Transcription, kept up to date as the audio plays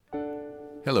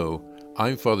Hello,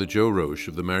 I'm Father Joe Roche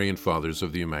of the Marian Fathers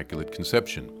of the Immaculate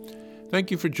Conception. Thank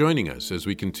you for joining us as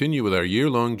we continue with our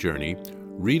year-long journey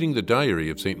reading the diary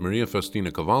of St. Maria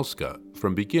Faustina Kowalska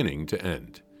from beginning to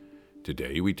end.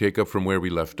 Today we take up from where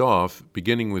we left off,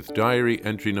 beginning with diary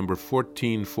entry number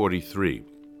 1443.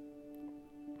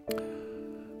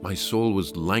 My soul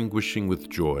was languishing with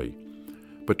joy,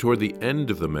 but toward the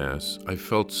end of the Mass I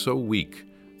felt so weak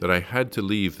that I had to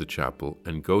leave the chapel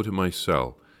and go to my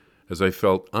cell, as I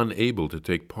felt unable to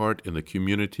take part in the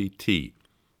community tea.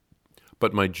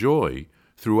 But my joy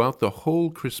throughout the whole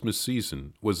Christmas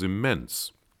season was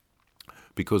immense,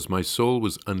 because my soul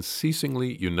was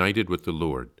unceasingly united with the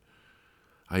Lord.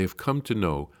 I have come to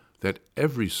know that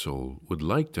every soul would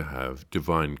like to have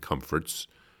divine comforts,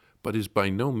 but is by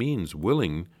no means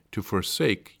willing to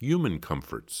forsake human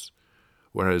comforts,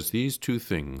 whereas these two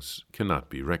things cannot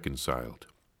be reconciled.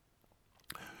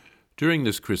 During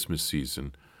this Christmas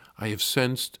season, I have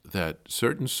sensed that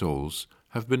certain souls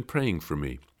have been praying for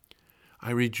me. I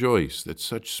rejoice that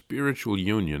such spiritual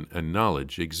union and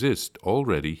knowledge exist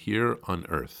already here on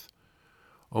earth.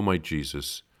 O my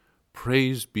Jesus,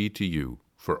 praise be to you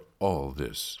for all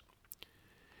this.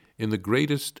 In the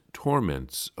greatest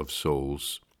torments of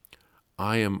souls,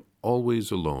 I am always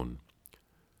alone.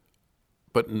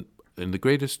 But in the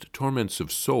greatest torments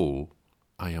of soul,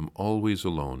 I am always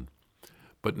alone.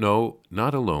 But no,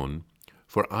 not alone,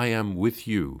 for I am with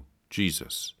you,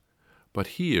 Jesus. But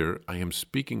here I am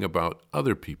speaking about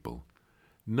other people.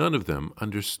 None of them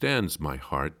understands my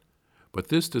heart, but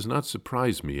this does not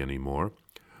surprise me anymore,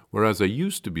 whereas I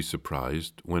used to be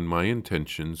surprised when my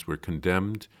intentions were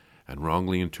condemned and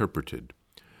wrongly interpreted.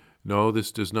 No,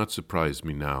 this does not surprise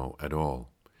me now at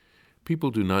all.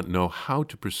 People do not know how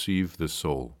to perceive the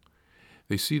soul.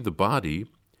 They see the body,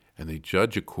 and they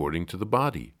judge according to the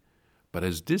body. But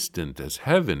as distant as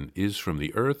heaven is from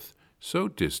the earth, so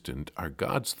distant are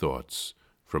God's thoughts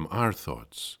from our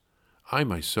thoughts. I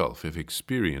myself have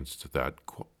experienced that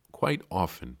quite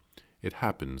often. It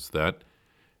happens that,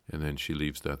 and then she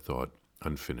leaves that thought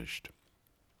unfinished.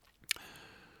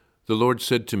 The Lord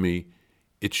said to me,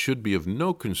 "It should be of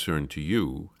no concern to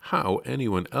you how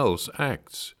anyone else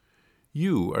acts.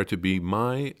 You are to be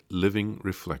my living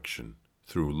reflection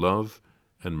through love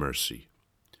and mercy."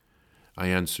 I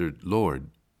answered,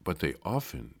 "Lord, but they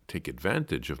often take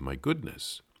advantage of my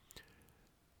goodness."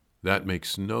 "That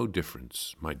makes no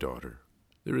difference, my daughter.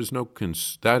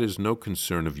 That is no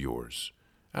concern of yours.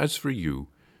 As for you,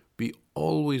 be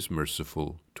always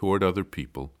merciful toward other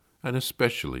people, and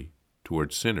especially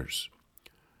toward sinners."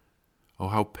 Oh,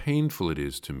 how painful it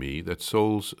is to me that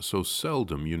souls so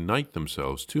seldom unite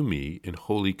themselves to me in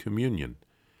Holy Communion.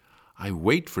 I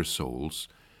wait for souls,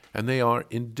 and they are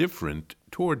indifferent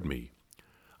toward me.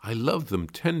 I love them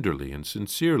tenderly and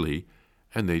sincerely,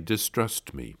 and they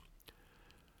distrust me.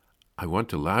 I want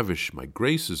to lavish my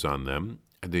graces on them,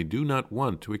 and they do not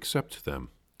want to accept them.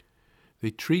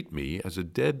 They treat me as a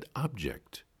dead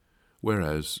object,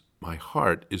 whereas my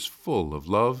heart is full of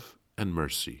love and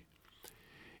mercy.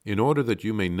 In order that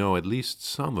you may know at least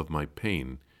some of my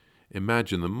pain,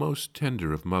 imagine the most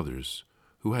tender of mothers,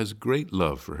 who has great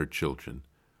love for her children,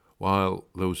 while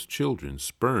those children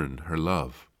spurn her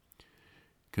love.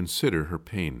 Consider her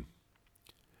pain.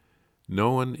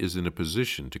 No one is in a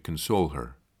position to console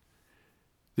her.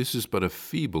 This is but a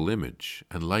feeble image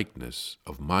and likeness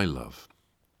of my love.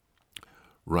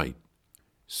 Write,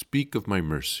 speak of my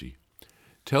mercy.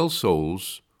 Tell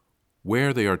souls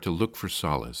where they are to look for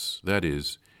solace, that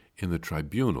is, in the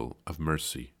tribunal of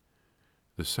mercy,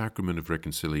 the sacrament of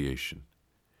reconciliation.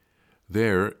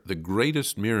 There the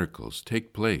greatest miracles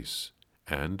take place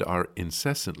and are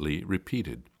incessantly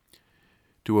repeated.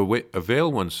 To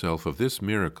avail oneself of this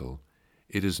miracle,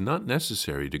 it is not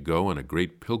necessary to go on a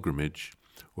great pilgrimage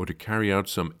or to carry out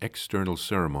some external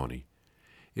ceremony.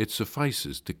 It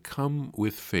suffices to come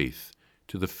with faith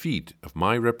to the feet of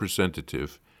my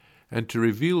representative and to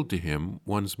reveal to him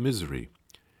one's misery,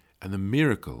 and the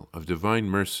miracle of divine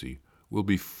mercy will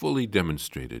be fully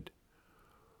demonstrated.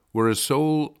 Were a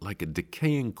soul like a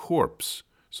decaying corpse,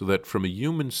 so that from a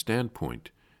human standpoint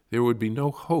there would be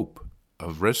no hope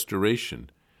of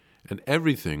restoration, and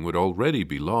everything would already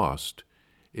be lost,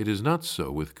 it is not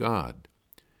so with God.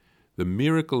 The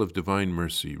miracle of divine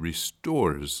mercy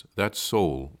restores that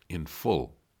soul in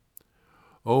full.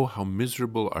 Oh, how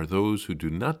miserable are those who do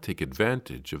not take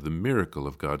advantage of the miracle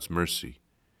of God's mercy.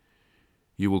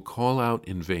 You will call out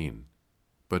in vain,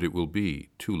 but it will be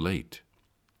too late.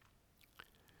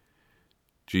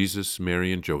 Jesus,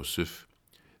 Mary, and Joseph,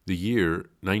 the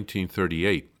year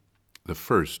 1938, the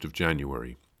 1st of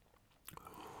January.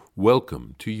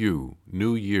 Welcome to you,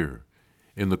 New Year.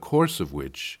 in the course of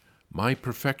which my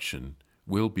perfection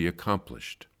will be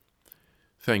accomplished.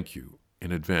 Thank you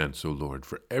in advance, O Lord,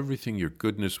 for everything your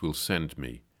goodness will send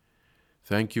me.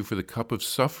 Thank you for the cup of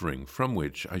suffering from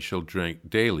which I shall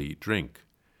daily drink.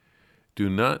 Do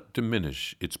not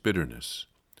diminish its bitterness,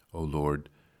 O Lord,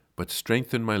 but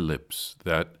strengthen my lips,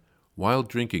 that, while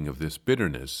drinking of this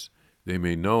bitterness, they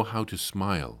may know how to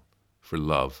smile for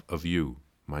love of you,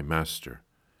 my Master.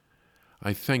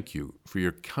 I thank you for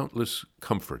your countless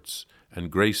comforts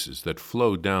and graces that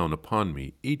flow down upon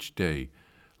me each day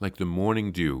like the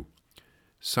morning dew,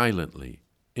 silently,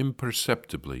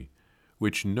 imperceptibly,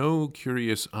 which no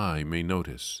curious eye may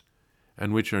notice,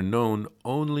 and which are known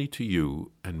only to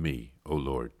you and me, O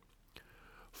Lord.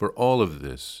 For all of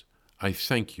this, I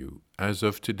thank you as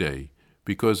of today,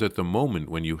 because at the moment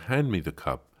when you hand me the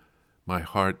cup, my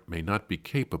heart may not be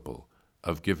capable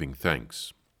of giving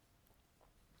thanks.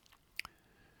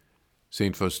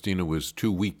 St. Faustina was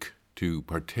too weak to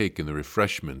partake in the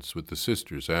refreshments with the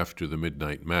sisters after the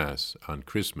midnight Mass on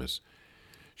Christmas.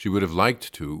 She would have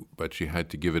liked to, but she had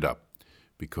to give it up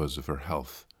because of her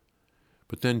health.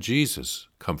 But then Jesus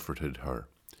comforted her.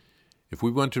 If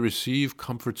we want to receive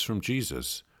comforts from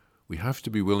Jesus, we have to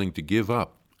be willing to give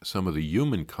up some of the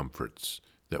human comforts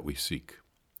that we seek.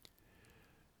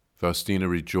 Faustina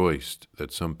rejoiced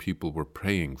that some people were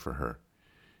praying for her.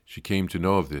 She came to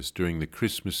know of this during the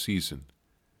Christmas season.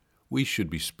 We should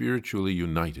be spiritually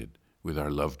united with our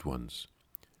loved ones.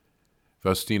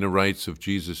 Faustina writes of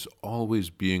Jesus always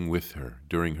being with her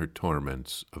during her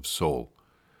torments of soul.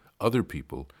 Other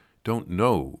people don't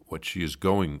know what she is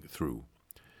going through.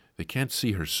 They can't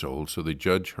see her soul, so they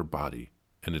judge her body,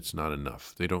 and it's not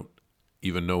enough. They don't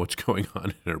even know what's going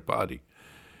on in her body.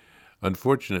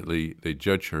 Unfortunately, they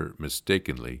judge her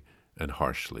mistakenly and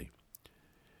harshly.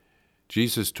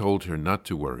 Jesus told her not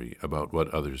to worry about what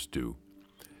others do.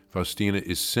 Faustina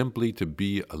is simply to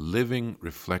be a living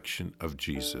reflection of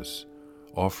Jesus,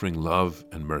 offering love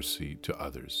and mercy to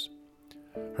others.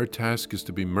 Her task is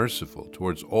to be merciful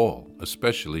towards all,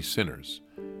 especially sinners.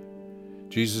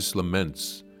 Jesus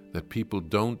laments that people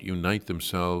don't unite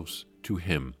themselves to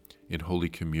him in Holy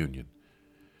Communion.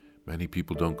 Many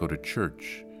people don't go to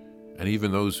church, and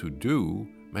even those who do,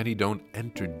 many don't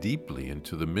enter deeply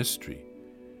into the mystery.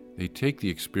 They take the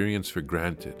experience for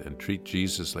granted and treat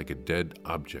Jesus like a dead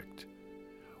object.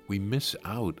 We miss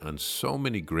out on so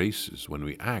many graces when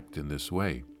we act in this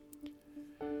way.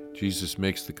 Jesus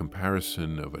makes the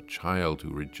comparison of a child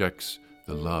who rejects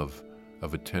the love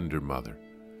of a tender mother.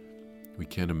 We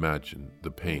can't imagine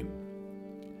the pain.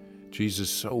 Jesus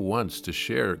so wants to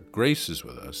share graces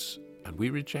with us, and we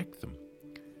reject them.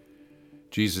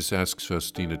 Jesus asks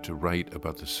Faustina to write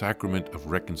about the sacrament of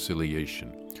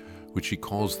reconciliation, which he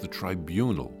calls the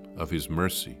tribunal of his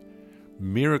mercy.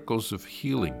 Miracles of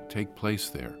healing take place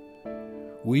there.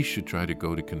 We should try to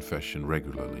go to confession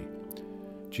regularly.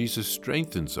 Jesus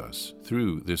strengthens us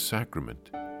through this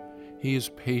sacrament. He is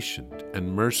patient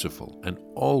and merciful and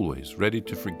always ready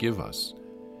to forgive us.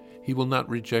 He will not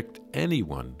reject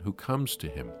anyone who comes to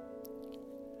him.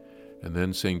 And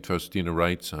then St. Faustina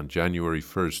writes on January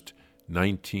 1st,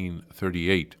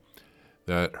 1938,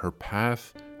 that her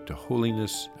path to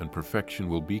holiness and perfection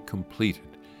will be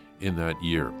completed in that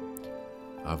year.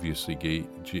 Obviously,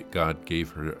 God gave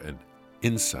her an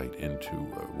insight into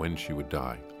when she would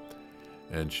die,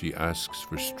 and she asks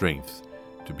for strength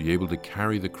to be able to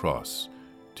carry the cross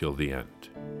till the end.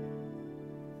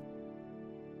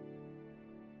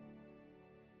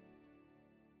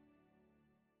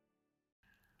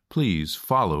 Please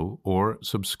follow or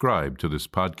subscribe to this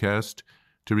podcast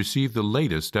to receive the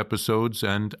latest episodes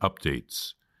and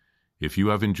updates. If you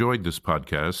have enjoyed this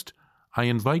podcast, I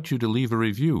invite you to leave a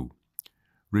review.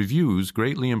 Reviews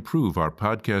greatly improve our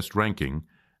podcast ranking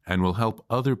and will help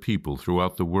other people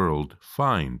throughout the world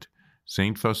find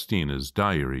St. Faustina's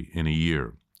Diary in a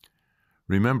Year.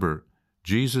 Remember,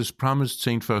 Jesus promised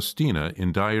St. Faustina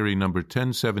in Diary number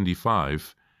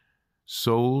 1075,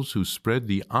 souls who spread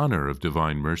the honor of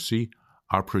divine mercy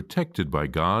are protected by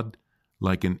God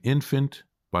like an infant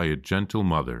by a gentle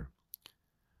mother.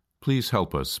 Please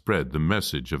help us spread the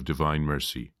message of divine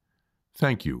mercy.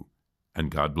 Thank you,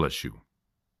 and God bless you.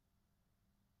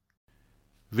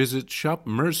 Visit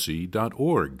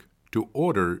shopmercy.org to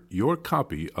order your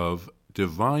copy of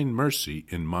Divine Mercy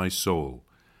in My Soul,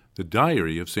 the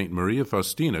Diary of St. Maria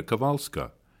Faustina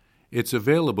Kowalska. It's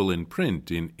available in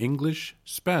print in English,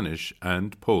 Spanish,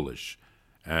 and Polish,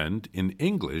 and in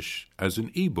English as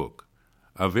an e-book,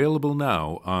 available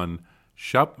now on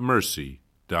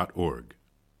shopmercy.org.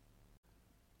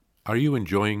 Are you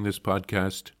enjoying this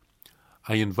podcast?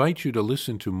 I invite you to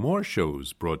listen to more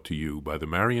shows brought to you by the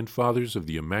Marian Fathers of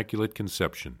the Immaculate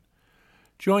Conception.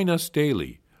 Join us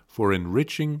daily for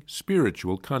enriching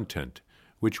spiritual content,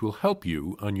 which will help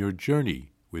you on your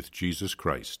journey with Jesus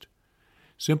Christ.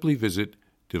 Simply visit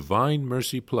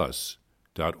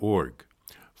DivineMercyPlus.org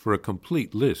for a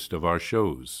complete list of our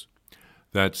shows.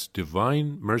 That's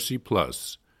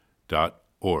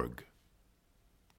DivineMercyPlus.org.